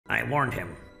I warned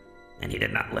him, and he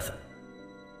did not listen.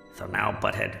 So now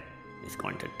Butthead is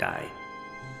going to die.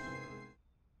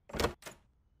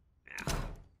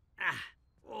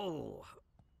 Oh.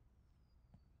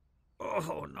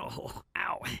 Oh, no.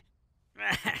 Ow.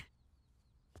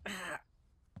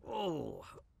 Oh.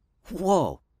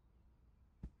 Whoa.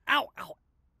 Ow, ow.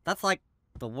 That's like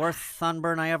the worst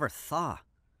sunburn I ever saw.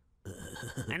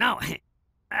 I know. It,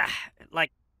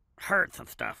 like, hurts and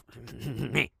stuff.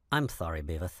 I'm sorry,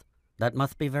 Beavis. That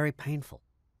must be very painful.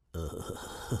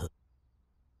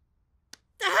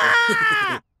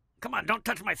 Ah! Come on, don't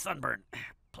touch my sunburn.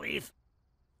 Please.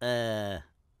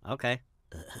 Okay.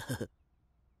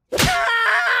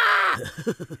 Ah!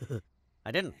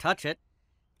 I didn't touch it.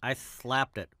 I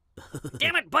slapped it.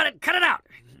 Damn it, Butthead, cut it out.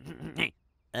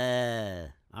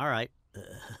 All right.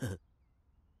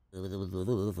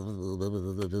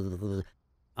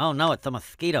 Oh no, it's a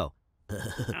mosquito.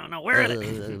 Oh no, where is it?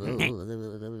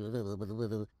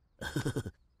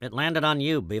 It landed on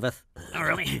you, Beavis. Oh,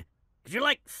 really? Could you,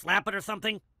 like, slap it or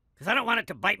something? Because I don't want it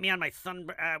to bite me on my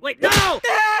sunburn. Wait, no!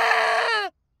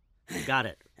 Got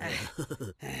it.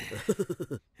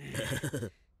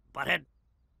 Butthead,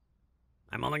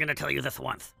 I'm only going to tell you this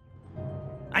once.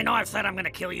 I know I've said I'm going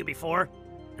to kill you before,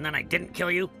 and then I didn't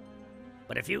kill you.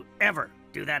 But if you ever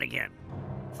do that again,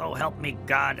 so help me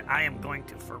God, I am going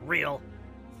to, for real,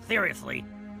 seriously,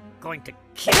 going to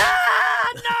kill...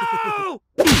 Ah, no!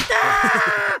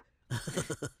 Ah!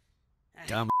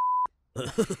 Dumb.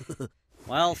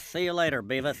 Well, see you later,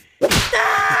 Beavis.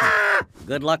 Ah!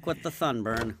 Good luck with the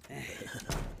sunburn.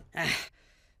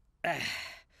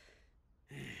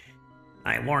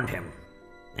 I warned him,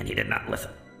 and he did not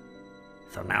listen.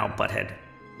 So now Butthead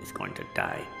is going to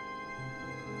die.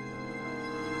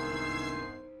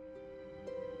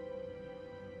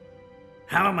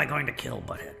 How am I going to kill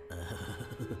Butthead?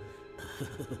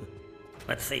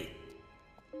 Let's see.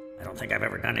 I don't think I've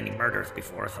ever done any murders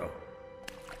before, so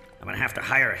I'm gonna have to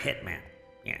hire a hitman.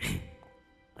 Yeah.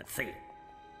 Let's see.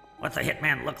 What's a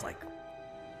hitman look like?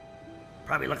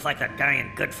 Probably looks like that guy in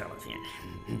Goodfellas.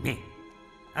 Yeah.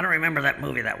 I don't remember that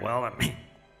movie that well,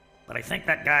 but I think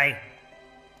that guy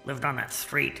lived on that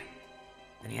street,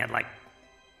 and he had like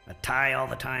a tie all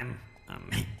the time.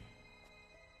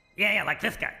 Yeah, like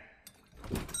this guy.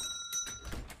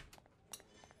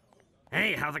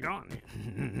 Hey, how's it going?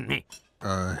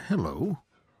 Hello?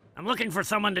 I'm looking for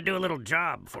someone to do a little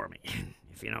job for me,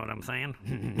 if you know what I'm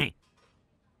saying.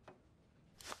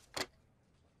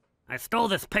 I stole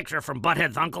this picture from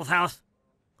Butthead's uncle's house,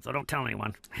 so don't tell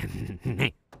anyone.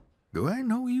 Do I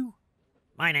know you?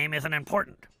 My name isn't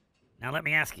important. Now let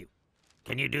me ask you,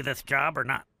 can you do this job or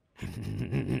not?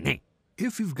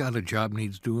 If you've got a job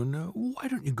needs doing, why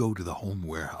don't you go to the home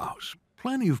warehouse?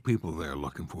 Plenty of people there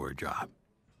looking for a job.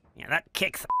 Yeah, that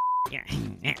kicks. Yeah.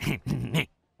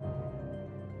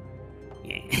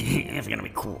 Yeah, it's gonna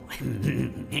be cool.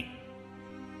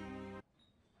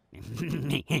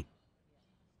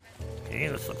 Okay,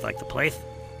 this looks like the place.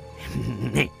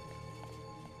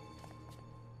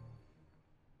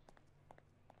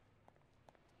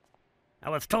 I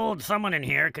was told someone in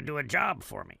here could do a job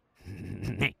for me.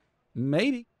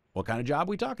 Maybe. What kind of job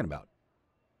are we talking about?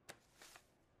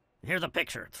 Here's a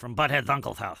picture. It's from Butthead's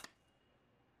uncle's house.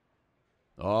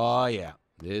 Oh, yeah.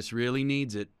 This really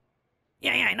needs it.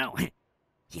 Yeah, I know.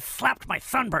 He slapped my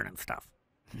sunburn and stuff.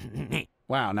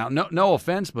 Wow, now, no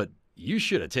offense, but you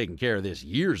should have taken care of this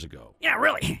years ago. Yeah,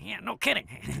 really. Yeah, no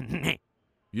kidding.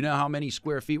 You know how many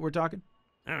square feet we're talking?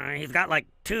 He's got like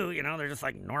 2, you know, they're just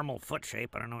like normal foot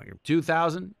shape. I don't know what you're...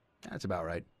 2,000? That's about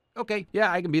right. Okay,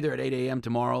 yeah, I can be there at 8 a.m.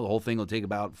 tomorrow. The whole thing will take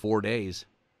about 4 days.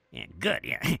 Yeah, good,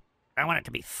 yeah. I want it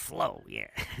to be slow, yeah.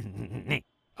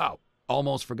 Oh,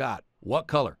 almost forgot. What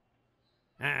color?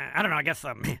 I don't know, I guess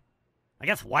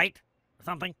white or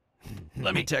something.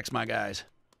 Let me text my guys.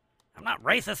 I'm not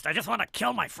racist, I just want to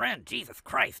kill my friend, Jesus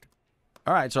Christ.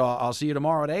 All right, so I'll see you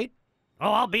tomorrow at 8?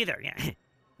 Oh, I'll be there, yeah.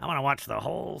 I want to watch the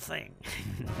whole thing.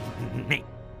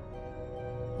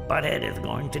 Butthead is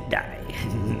going to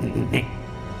die.